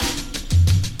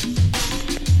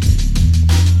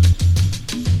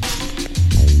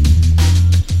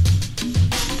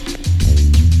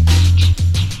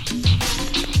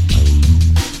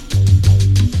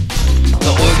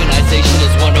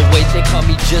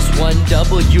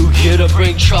1W, here to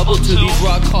bring trouble to these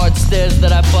rock hard stairs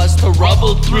that I bust to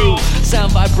rubble through.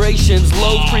 Sound vibrations,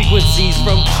 low frequencies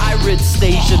from pirate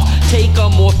stations take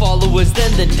on more followers than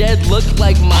the dead. Look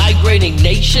like migrating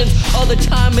nations. All the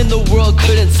time in the world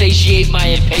couldn't satiate my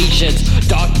impatience.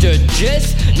 Dr.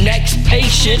 Jis, next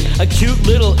patient, a cute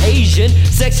little Asian,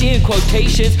 sexy in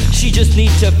quotations. She just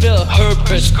needs to fill her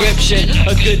prescription.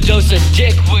 A good dose of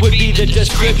dick would be the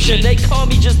description. They call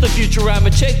me just the Futurama,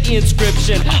 check the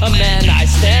inscription. A man I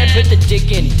stand with the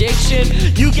dick in diction.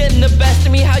 You getting the best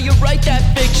of me, how you write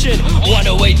that fiction.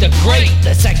 108 the great,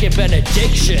 the second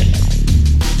benediction.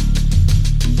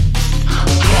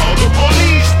 Call the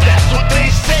police, that's what they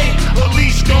say.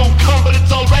 Police gon' come, but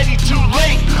it's already too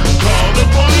late. Call the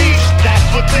police, that's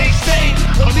what they say.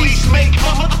 Police may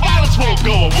come, but the violence won't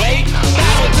go away.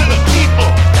 Power to the people,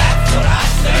 that's what I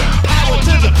say. Power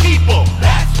to the people,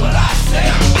 that's what I say.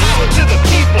 Power to the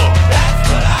people, that's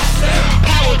what I say.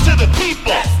 Power to the people,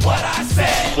 that's what I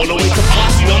say. 108's a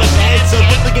posse on a answer,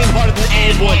 but the game harder than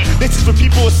Android. This is for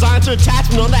people assigned to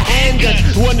attachment on the handgun,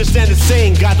 who understand the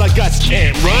saying, God like us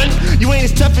can't run. You ain't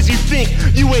as tough as you think,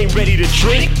 you ain't ready to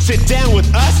drink. Sit down with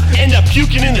us, end up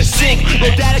puking in the sink. No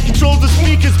data controls the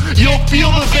speakers, you'll feel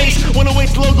the bass.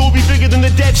 108's logo will be bigger than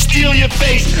the dead, steal your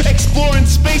face. Exploring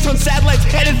space on satellites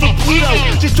headed for Pluto.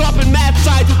 Just dropping mad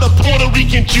sides with the Puerto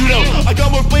Rican judo. I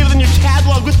got more flavor than your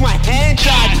catalog with my hand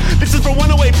job. This is for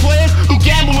 108 players who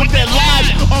gamble with their lives.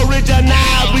 Original,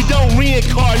 we don't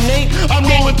reincarnate. I'm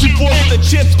rolling 2-4 with the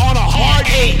chips on a hard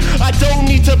 8. I don't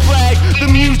need to brag,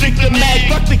 the music, the mag.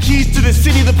 Fuck the keys to the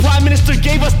city, the prime minister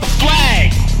gave us the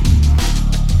flag.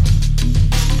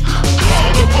 Call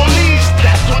the police,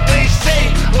 that's what they say.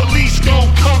 Police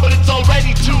gon' come, but it's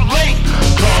already too late.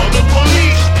 Call the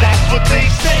police, that's what they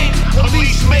say.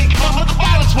 Police may come, but the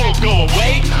violence won't go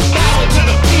away. Power to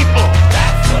the people,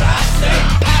 that's what I say.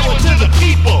 Power to the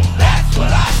people, that's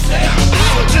what I say.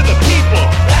 Power to the people,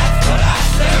 that's what I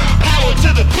say. Power to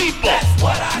the people, that's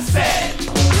what I said.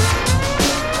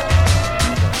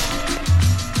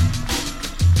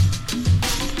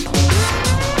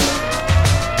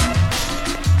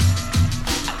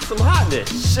 Some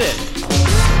hotness, shit.